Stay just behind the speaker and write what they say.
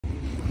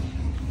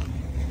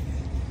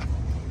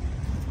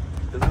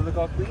Doesn't it look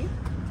all clean?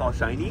 It's all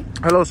shiny.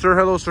 Hello, sir.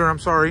 Hello, sir. I'm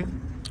sorry.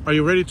 Are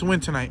you ready to win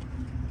tonight?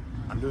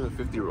 I'm doing a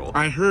 50 roll.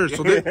 I heard.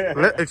 So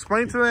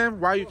explain to them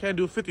why you can't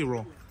do a 50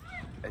 roll.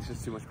 It's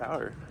just too much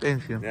power.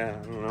 Thank you. Yeah,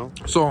 I don't know.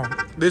 So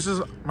this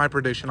is my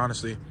prediction,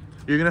 honestly.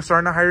 You're going to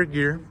start in a higher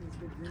gear.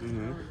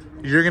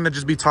 You're going to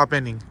just be top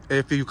ending.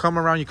 If you come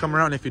around, you come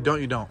around. If you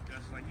don't, you don't.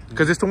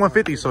 Because it's the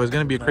 150, so it's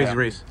going to be a crazy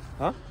race.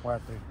 Huh?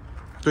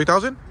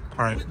 3,000?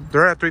 All right.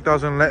 They're at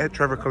 3,000. Let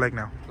Trevor collect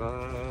now.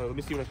 Let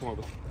me see what I come up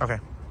with. Okay.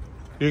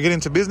 You're getting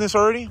into business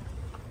already?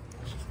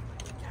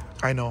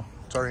 I know.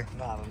 Sorry.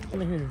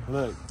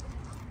 Look.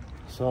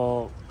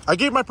 So I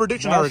gave my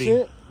prediction already.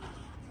 Shit,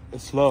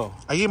 it's slow.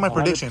 I gave my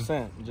prediction.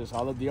 Just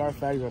all the DR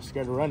fags are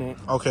scared to run it.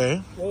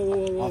 Okay.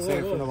 I'll say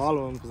in front of all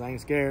of them because I ain't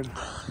scared.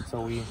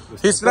 So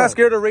he's not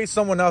scared to race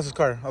someone else's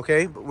car.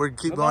 Okay, but we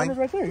keep going.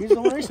 Right there. He's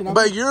the one racing.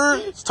 But you're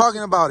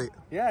talking about it.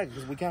 Yeah,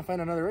 because we can't find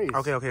another race.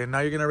 Okay. Now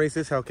you're gonna race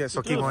this Hellcat.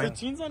 So keep going.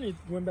 15's on. You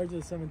went back to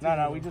the 17.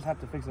 No, we just have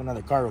to fix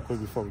another car real quick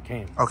before we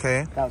came.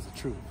 Okay. That was the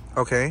truth.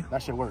 Okay.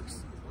 That shit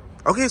works.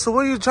 Okay, so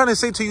what are you trying to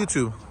say to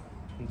YouTube?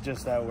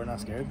 Just that we're not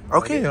scared.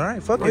 Okay, all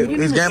right, fuck it.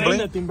 It's gambling.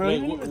 Nothing, bro.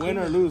 Win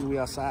or lose, we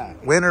outside.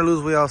 Win or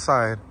lose, we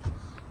outside.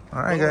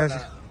 All right, guys.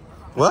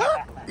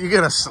 What? You're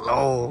gonna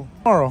slow.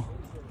 Tomorrow.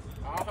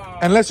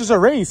 Unless it's a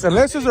race. I'm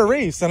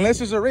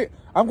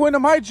going to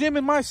my gym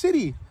in my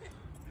city.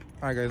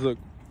 All right, guys, look.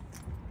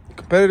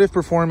 Competitive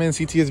Performance,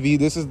 Cts-V.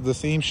 This is the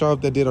same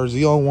shop that did our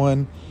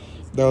Z01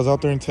 that was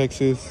out there in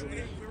Texas.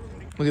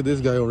 Look at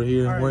this guy over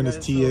here wearing his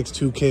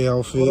TX2K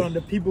outfit. Hold on,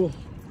 the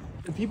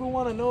people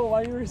want to know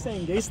why you were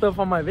saying gay stuff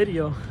on my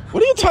video.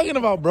 What are you talking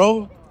about,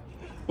 bro?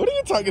 All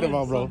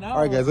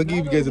right, guys, I'll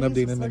give you guys an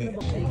update in a minute.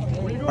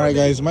 All right,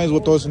 guys, might as well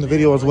throw this in the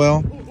video as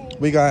well.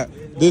 We got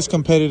this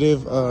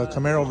competitive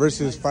Camaro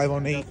versus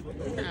 508.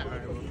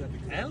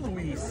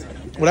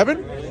 What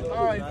happened?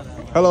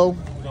 Hello.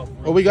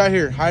 What we got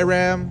here? High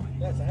Ram.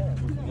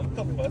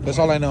 That's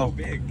all I know.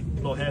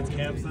 Little heads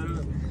cam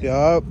setup.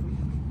 Yup.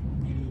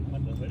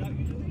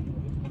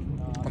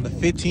 On the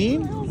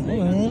 15?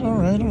 All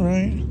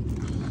right.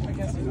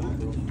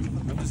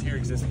 I'm just here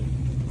existing.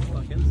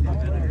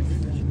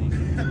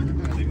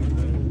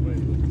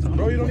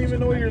 Bro, you don't even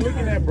know what you're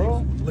looking at,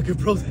 bro. Look at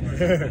bro's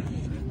hair.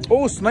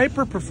 Oh,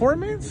 Sniper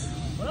Performance?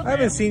 I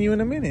haven't seen you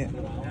in a minute.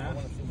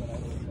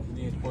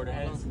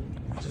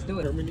 Just do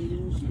it.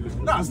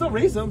 No, I'm still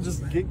racing.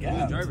 Just get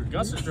gas.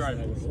 Gus is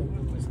driving.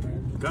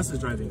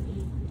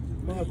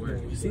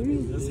 You see me?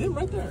 That's him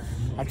right there.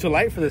 I'm too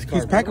light for this car.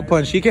 He's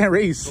pack-a-punch. He can't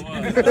race. Hey,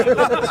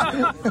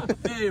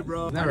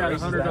 bro. I got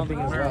 100 on the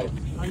Camaro.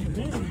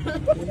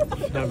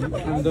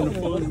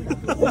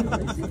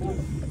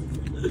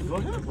 Go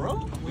ahead,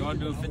 bro. You want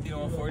to do a 50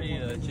 on 40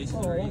 chase the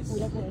race?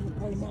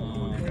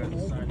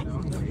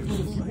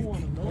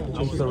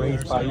 Chase the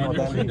race, you know what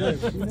that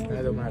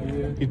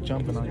means? He's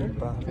jumping on you,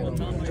 bro.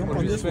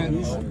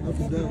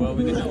 Well,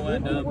 we can know what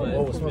end up,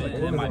 but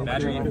then my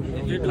battery, if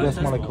you're doing a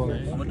test mode, I'm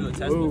going to do a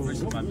test mode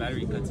versus my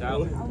battery cuts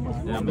out,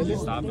 then I'm going to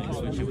just stop it and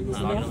switch it with the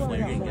stock mode.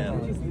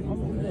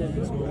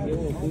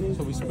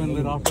 So we spin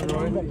it off right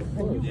away?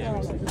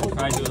 Yeah,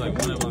 probably do like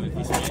one of them if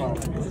you spin.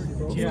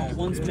 Yeah,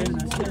 one spin,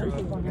 that's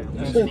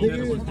it.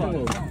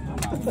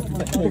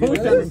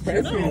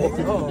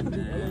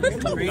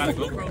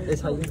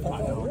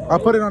 I'll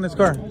put it on his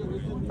car.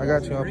 I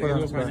got you. I'll put it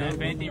on his car. If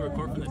anything,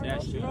 record from the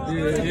dash too.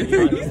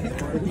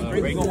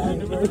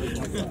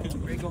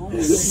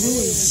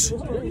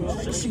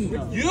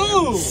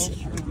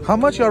 How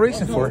much y'all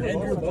racing for?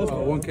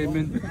 1K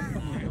min.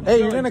 Hey,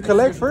 you're gonna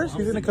collect first?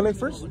 You're gonna collect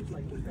first?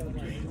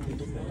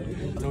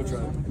 No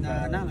drive.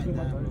 Nah, not like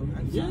that.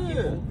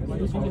 Yeah.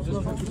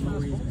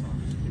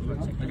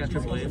 I got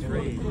AAA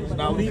free.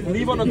 Now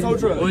leave on the tow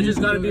truck. Well, it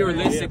just gotta be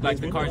realistic, like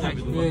the car's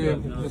actually. Yeah.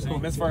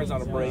 This fire's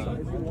on a break.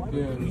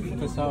 Yeah.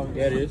 That's how.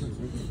 Yeah, it is.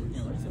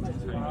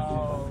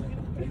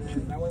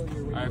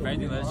 Alright, if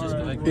anything, let's just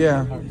collect.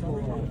 Yeah.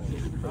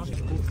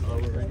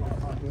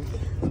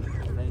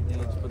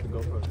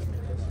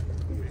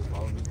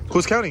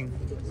 Who's counting?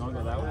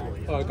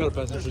 Oh, I got a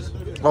passengers.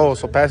 Oh,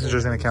 so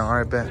passengers gonna count. All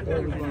right, bet.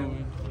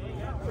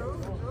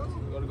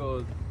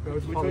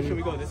 Which way should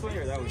we go? This way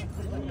or that way?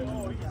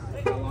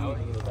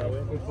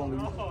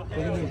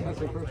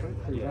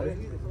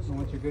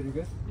 Once you're good, you're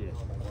good?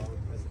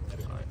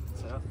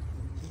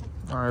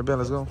 All right, bet,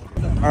 let's go.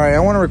 All right, I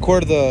want to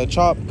record the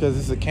chop because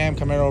this is a Cam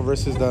Camaro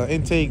versus the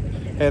intake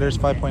headers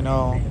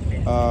 5.0.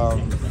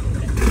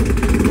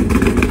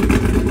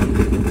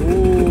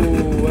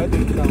 Ooh, that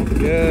thing sounds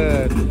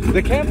good.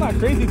 The Cam's not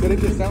crazy, but it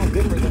just sounds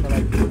different than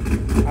like,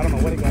 I don't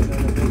know what it got in the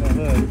hood.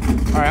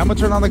 All right, I'm gonna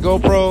turn on the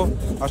GoPro.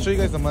 I'll show you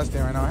guys the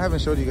Mustang right now. I haven't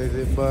showed you guys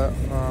it, but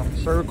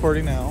start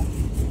recording now.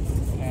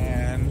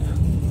 And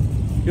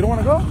you don't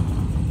want to go?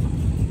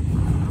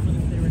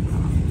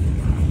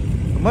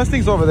 The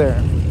Mustang's over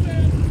there.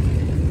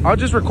 I'll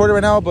just record it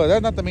right now, but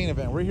that's not the main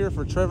event. We're here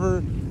for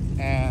Trevor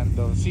and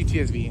the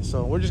Cts-V.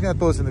 So we're just gonna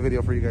throw this in the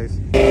video for you guys.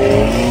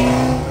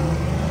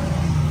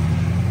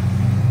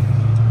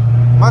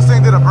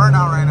 Mustang did a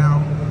burnout right now.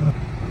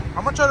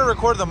 I'm gonna try to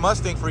record the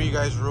Mustang for you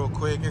guys real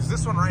quick. It's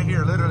this one right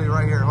here, literally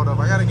right here. Hold up,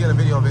 I gotta get a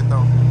video of it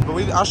though.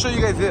 But I'll show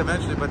you guys it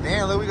eventually. But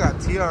damn, look, we got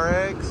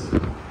TRX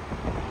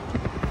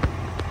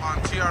on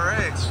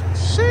TRX.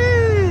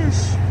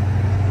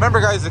 Sheesh.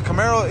 Remember, guys, the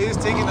Camaro is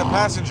taking a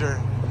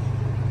passenger,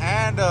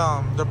 and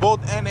they're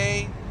both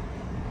NA.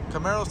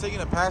 Camaro's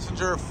taking a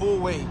passenger full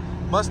weight.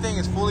 Mustang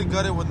is fully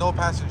gutted with no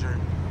passenger.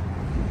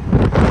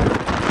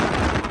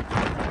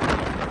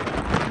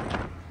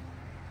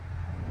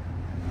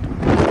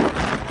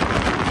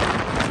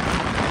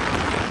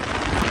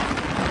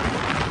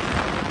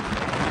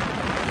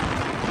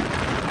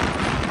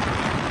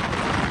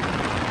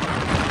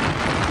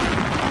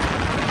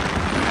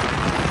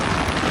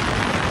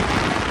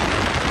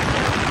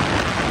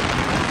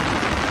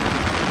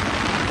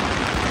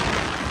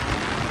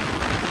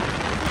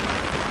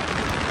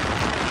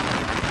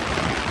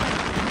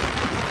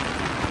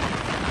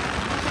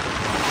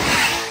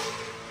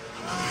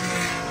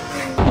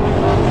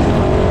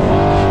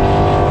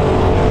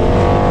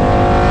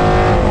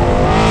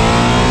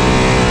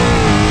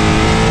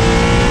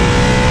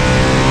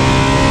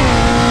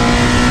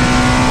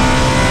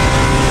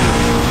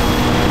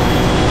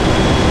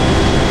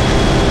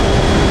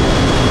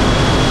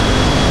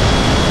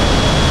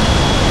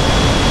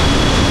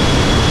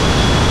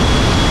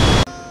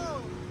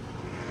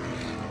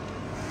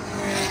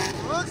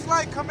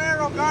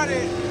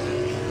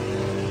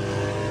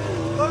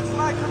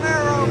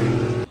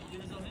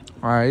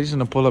 Alright, he's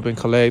gonna pull up and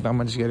collect. I'm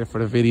gonna just get it for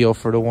the video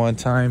for the one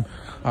time.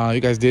 You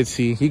guys did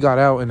see he got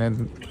out and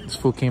then this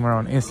fool came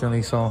around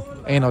instantly, so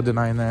ain't no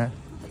denying that.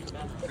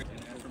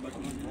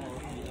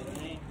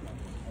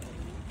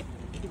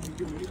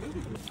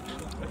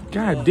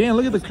 God damn,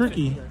 look at the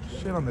Kirky.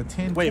 Shit on the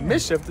 10. Wait,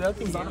 mid-shift? That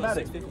thing's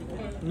automatic.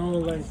 No,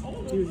 like,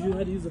 you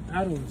had to use the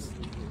paddles.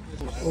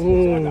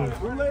 Oh.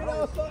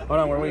 Hold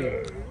on, we're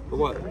waiting. For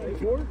what?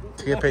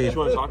 To get paid. You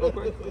want to talk real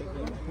quick?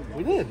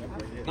 We did.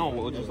 No,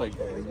 we'll just like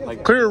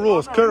clear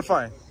rules,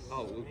 clarify.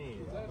 Oh,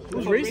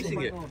 Who's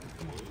racing it?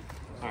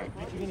 Alright.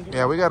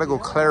 Yeah, we gotta go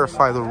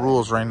clarify the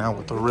rules right now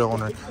with the real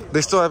owner. They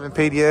still haven't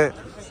paid yet.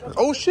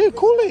 Oh shit,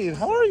 Kool-Aid.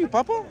 How are you,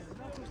 Papa?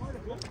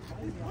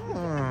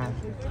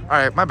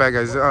 Alright, my bad,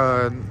 guys.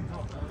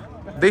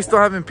 They still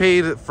haven't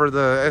paid for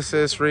the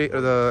SS rate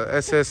or the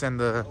SS and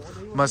the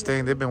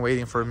Mustang. They've been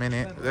waiting for a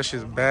minute. That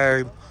shit's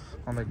bagged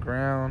on the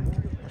ground.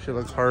 That shit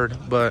looks hard,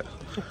 but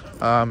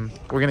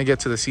we're gonna get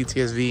to the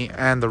Cts-V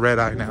and the red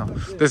eye now.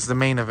 This is the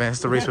main event.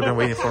 It's the race we've been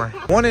waiting for.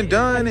 One and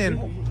done. And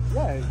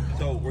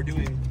So we're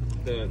doing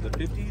the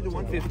 50 to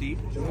 150.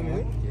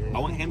 I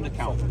want him to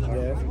count.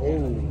 Yeah.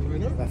 Oh.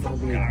 That's gonna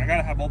be. I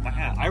gotta have both my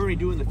hands. I already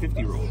doing the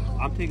 50 roll.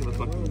 I'm taking the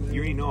fucking. You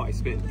already know I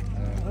spin.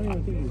 I don't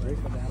even think he's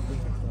racing that.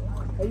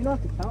 Hey, you don't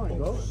have to count it,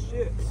 bro.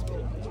 Shit.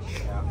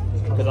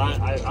 Because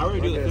I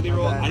already do the 50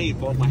 roll. I need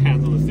both my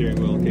hands on the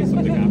steering wheel in case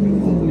something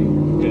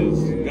happens.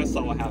 Because you guys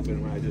saw what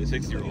happened when I did a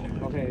 60 roll.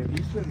 Okay, if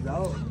he spins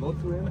out, go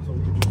to him so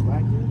we can just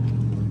back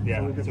him.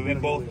 Yeah, so we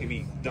both can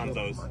be done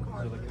those. So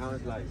the count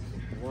is like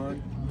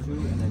 1, 2,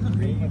 and then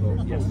 3.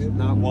 Go. Yes.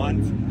 Not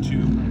 1,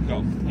 2,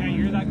 go. Yeah,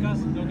 you hear that, Gus?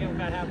 Don't get what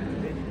that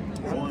happened.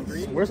 1,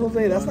 3. Where's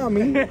Jose? That's not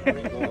me.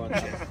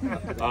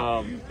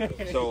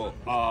 So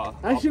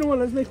Actually, you know what?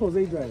 Let's make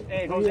Jose drive.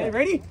 Hey, Jose,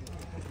 ready?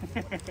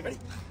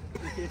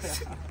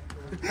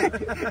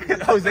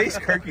 Jose's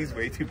Kirky's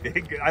way too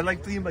big. I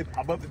like to see him like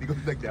pop up and he goes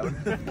back down.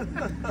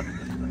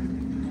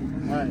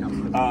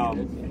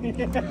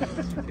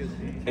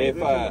 If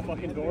so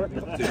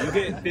you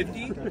get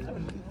 50,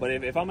 but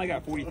if I'm like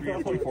at 43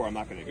 or 44, I'm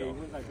not gonna go.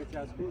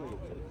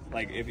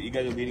 Like if you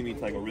guys are leading me to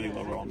like a really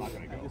low roll, I'm not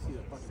gonna go.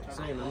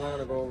 Same. I'm not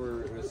gonna go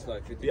over this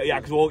like 50. Yeah,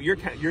 because well, you're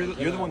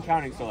the one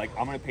counting, so like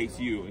I'm gonna pace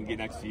you and get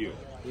next to you.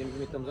 You gonna give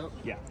me thumbs up?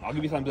 Yeah, I'll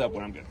give you thumbs up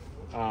when I'm good.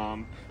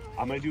 I'm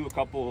gonna do a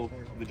couple.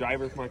 The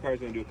driver for my car is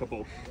gonna do a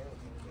couple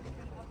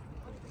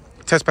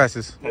test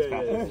passes. test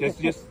passes,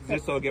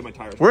 just so I get my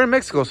tires. We're in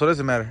Mexico, so it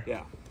doesn't matter.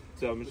 Yeah.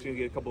 So I'm just gonna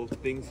get a couple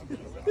things,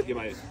 get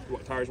my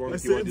tires warm.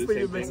 If you want to do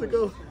the same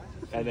thing.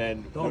 And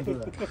then Don't do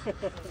that.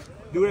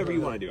 do whatever you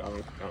want to do. I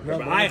don't care.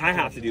 But I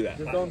have to do that.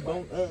 Don't.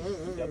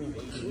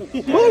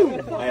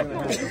 I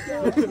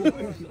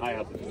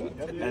have to do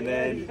that. And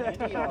then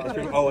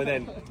and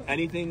then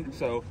anything.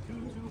 So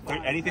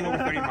anything over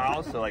 30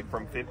 miles. So like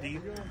from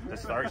 50 to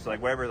start. So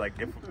like whatever. Like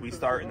if we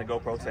start and the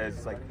GoPro says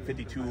it's like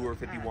 52 or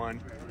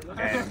 51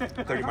 and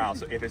 30 miles.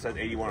 So if it says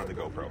 81 on the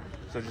GoPro.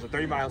 So just a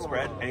 30-mile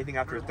spread. Anything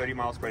after a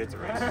 30-mile spread, it's a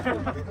race.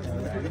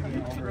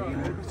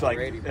 So like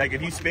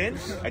if you spin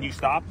and you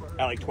stop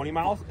at like 20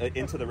 miles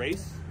into the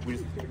race, we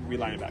just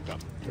reline it back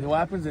up. And what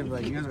happens if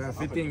like you guys are at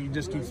 50 and you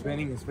just keep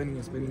spinning and spinning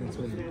and spinning and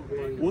spinning?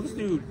 We'll just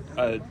do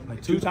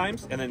 2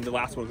 times, and then the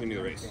last one's gonna be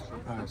the race.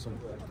 Alright, so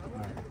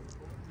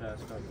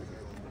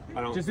I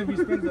don't. just if he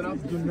spins it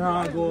up, do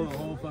not go the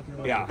whole fucking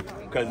way. Yeah,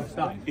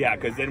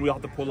 because then we'll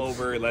have to pull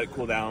over, let it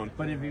cool down.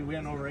 But if we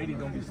went over 80,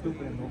 don't be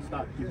stupid and don't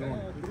stop. Keep going.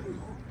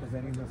 Because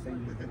then he's gonna say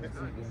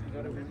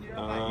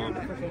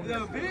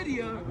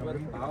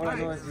All I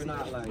know is you're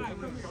not like.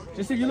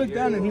 just if you look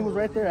down and he was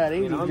right there at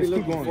 80, I'll be just keep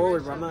looking going.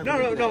 forward, but I'm not.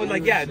 No,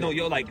 like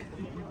you'll like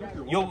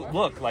you'll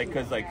look like,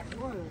 because like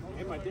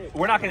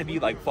we're not going to be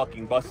like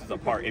fucking buses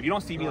apart. If you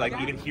don't see me, like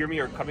even hear me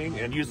or coming,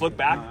 and you just look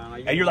back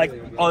and you're like,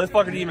 oh, this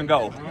fucker didn't even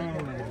go.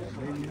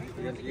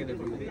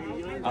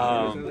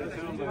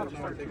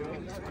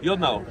 You'll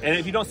know. And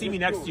if you don't see me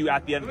next to you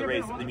at the end of the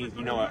race, I mean,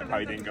 you know I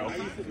probably didn't go.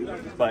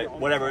 But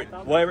whatever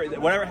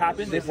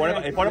happens, if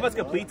one of us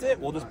completes it,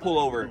 we'll just pull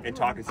over and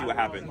talk and see what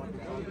happened,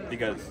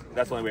 because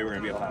that's the only way we're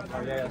gonna be able to have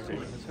time.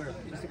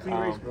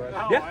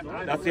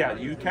 Yeah,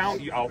 you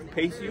count. I'll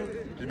pace you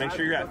to make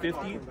sure you're at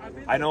 50.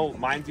 I know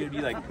mine's gonna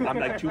be like, I'm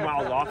like 2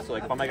 miles off, so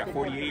like if I'm like at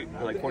 48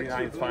 or like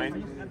 49, it's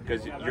fine,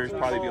 because yours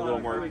probably be a little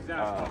more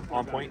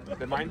on point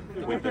than mine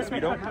with the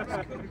speedo.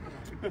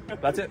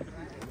 That's it.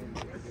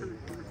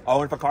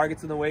 Oh, and if a car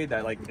gets in the way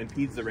that like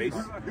impedes the race,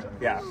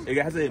 yeah,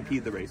 it has to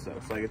impede the race though.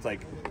 So like if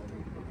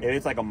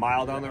it's like a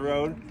mile down the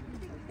road,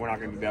 we're not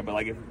gonna do that. But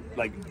like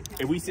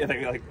if we see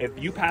like if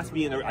you pass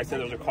me and I said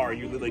there's a car,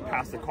 you literally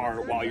pass the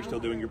car while you're still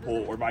doing your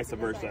pull, or vice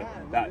versa,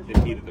 that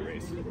impeded the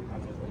race.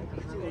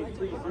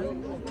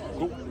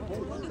 Cool.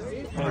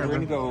 And we're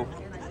gonna go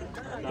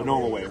the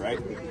normal way, right?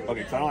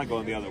 Okay, so I don't like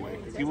going the other way.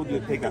 People do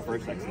take that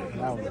first exit.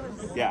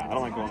 Yeah, I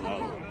don't like going the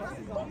other way.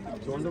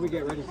 So when do we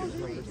get ready for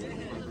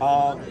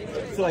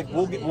So like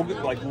we'll get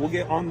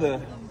on the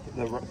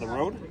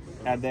road,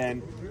 and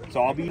then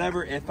so I'll be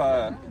never if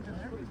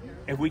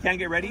we can't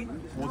get ready,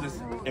 we'll just,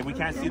 if we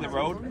can't see the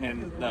road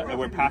and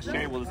we're past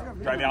Cherry, we'll just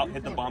drive it out,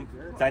 hit the bump.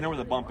 So I know where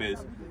the bump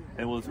is,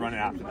 and we'll just run it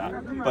after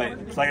that.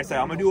 But so like I said,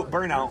 I'm gonna do a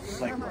burnout.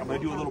 Like I'm gonna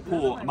do a little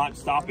pull. I'm not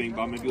stopping,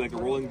 but I'm gonna do like a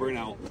rolling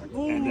burnout,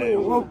 and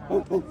then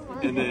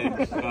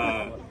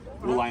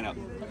we'll line up.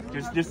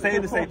 Just stay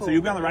in the same. So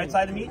you'll be on the right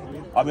side of me.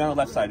 I'll be on the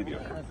left side of you.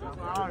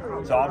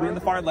 So I'll be in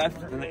the far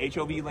left in the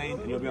HOV lane,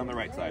 and you'll be on the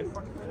right side.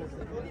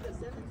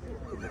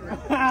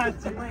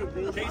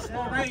 Chase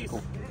no race.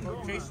 Cool.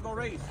 Chase no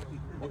race.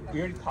 We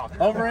already talked.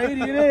 Over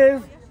 80 it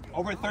is.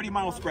 Over a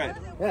 30-mile spread.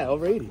 Yeah,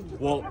 over 80.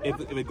 Well, if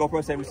the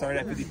GoPro said we started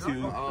at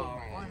 52,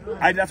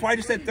 that's why I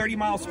just said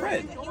 30-mile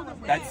spread.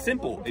 That's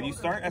simple. If you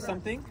start at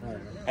something,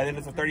 and then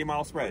it's a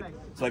 30-mile spread.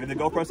 So like if the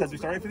GoPro says we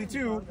started at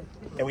 52,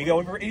 and we go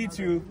over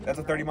 82, that's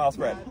a 30-mile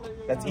spread.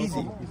 That's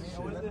easy.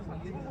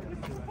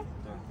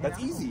 That's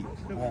easy.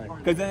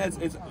 Because then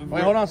it's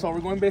Wait, hold on. So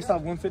we're going based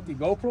off 150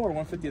 GoPro or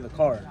 150 of the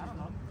car?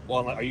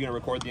 Well, are you going to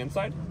record the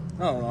inside?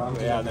 No.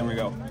 Yeah, then we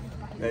go.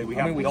 We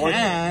can,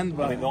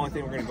 but... I mean, the only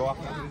thing we're going to go off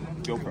is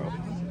GoPro.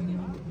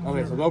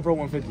 Okay, so GoPro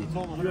 150.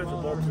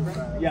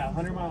 Yeah,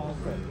 100 miles.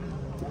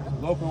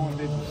 GoPro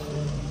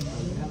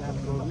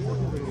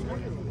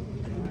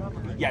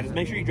 150. Yeah, just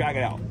make sure you drag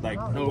it out. Like,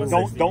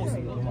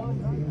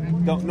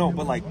 don't,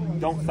 but like,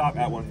 don't stop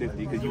at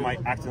 150, because you might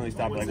accidentally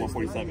stop at like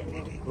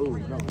 147. Oh,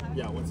 no.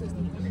 Yeah,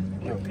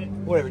 160.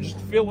 Whatever, just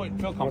feel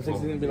comfortable.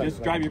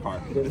 Just drive your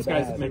car. This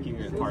guy's making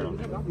it hard on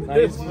me.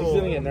 He's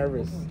gonna get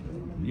nervous.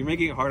 You're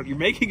making it hard. You're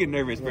making it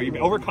nervous, bro. You're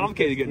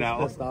overcomplicating it now.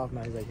 Pissed off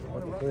now. He's like,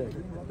 what the frick?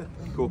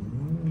 Cool.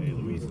 Hey,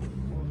 Luis.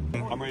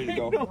 I'm ready to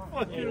go.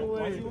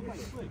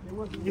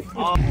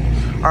 All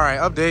right,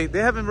 update. They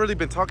haven't really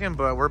been talking,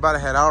 but we're about to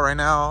head out right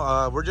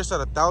now. We're just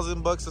at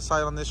 $1,000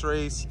 aside on this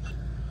race.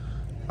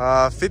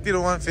 50 to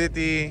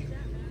 150,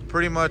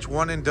 pretty much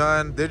one and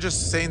done. They're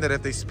just saying that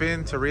if they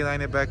spin to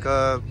reline it back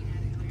up.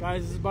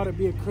 Guys, this is about to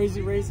be a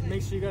crazy race.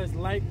 Make sure you guys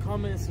like,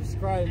 comment, and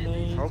subscribe,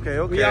 man. Okay.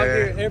 We out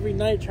here every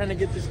night trying to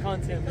get this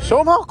content, man. Show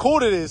them how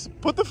cold it is.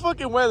 Put the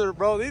fucking weather,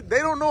 bro. They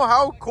don't know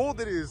how cold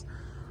it is.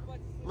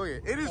 Look,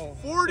 it is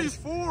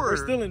 44. We're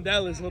still in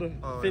Dallas. Hold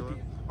on. 50.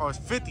 Oh, it's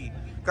 50.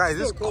 Guys,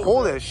 it's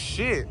cold as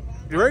shit.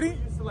 You ready?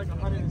 It's like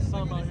 100 and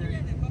some out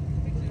here.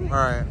 All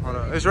right, hold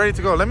on. It's ready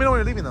to go. Let me know when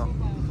you're leaving, though.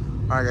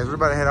 All right, guys, we're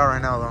about to head out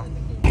right now, though.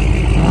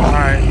 All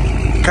right,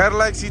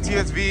 Cadillac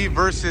Cts-V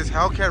versus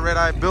Hellcat Red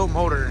Eye built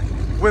motor,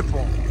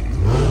 Whipple.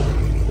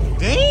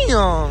 Damn.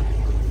 All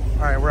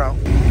right, we're out.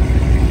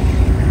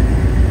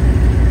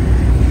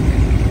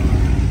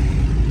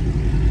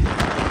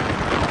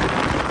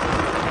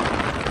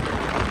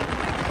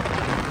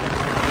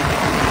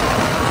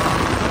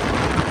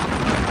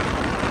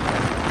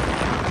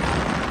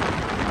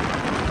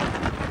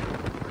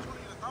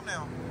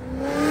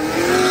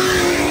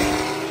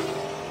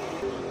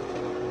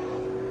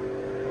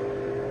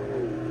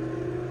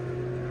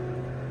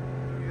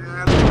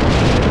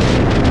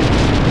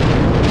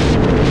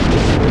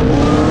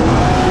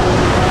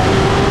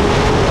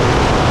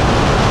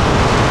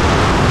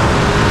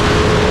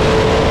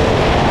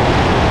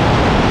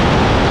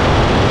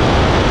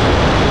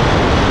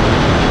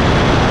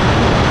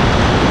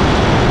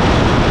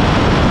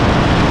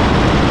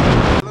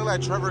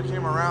 Trevor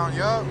came around.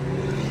 Yup.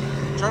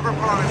 Trevor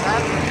put on his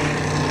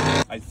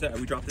hat. I said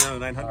we dropped it down to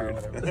 900.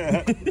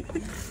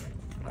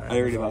 I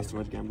already lost too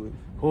much gambling.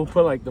 Who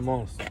put like the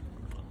most?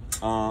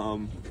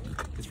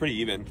 It's pretty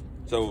even.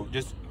 So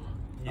just.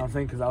 I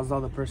think because I was the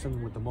other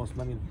person with the most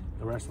money.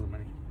 The rest of the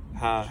money.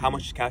 How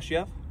much cash do you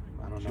have?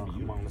 I don't know.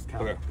 Come on, let's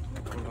count. Okay.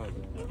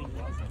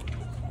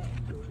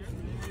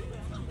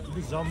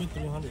 You sell me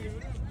 300.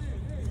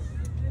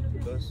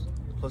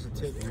 Plus a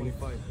tip,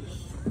 25.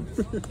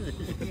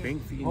 The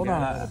bank fee. Hold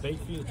on. The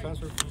bank fee, the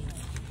transfer fee.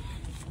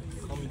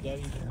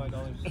 daddy for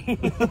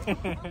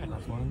 $5.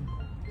 That's 1,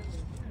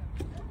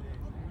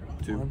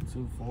 2, 1,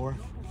 2, 4,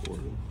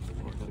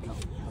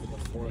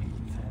 4.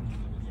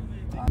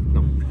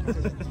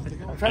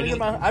 I'm trying to get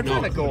my. I'm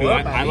trying to go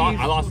up. I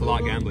lost a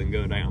lot gambling.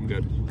 Good. I'm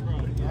good.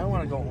 I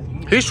want to go.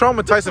 He's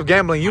traumatized of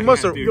gambling. You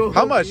must have.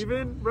 How much?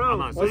 Even, bro.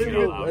 I'm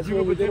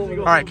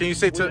All right. Can you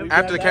say to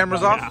after the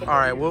camera's off? All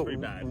right.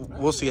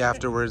 We'll see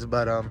afterwards.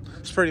 But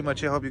it's pretty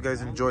much it. Hope you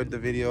guys enjoyed the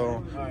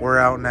video. We're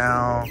out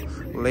now.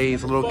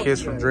 Lay's a little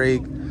kiss from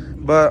Drake.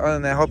 But other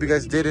than that, hope you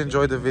guys did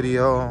enjoy the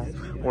video.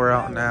 We're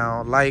out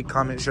now. Like,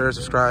 comment, share,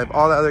 subscribe,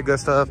 all that other good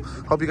stuff.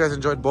 Hope you guys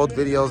enjoyed both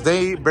videos.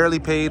 They barely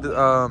paid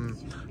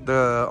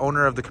the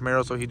owner of the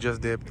Camaro, so he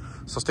just dipped.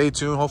 So stay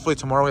tuned. Hopefully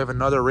tomorrow we have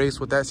another race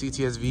with that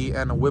Cts-V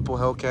and a Whipple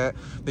Hellcat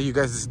that you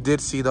guys did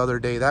see the other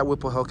day. That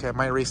Whipple Hellcat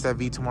might race that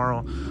V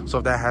tomorrow. So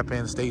if that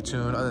happens, stay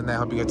tuned. Other than that,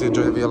 hope you guys did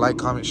enjoy the video. Like,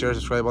 comment, share,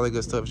 subscribe, all that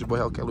good stuff. It's your boy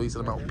Hellcat Luis,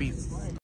 and I'm out. Peace.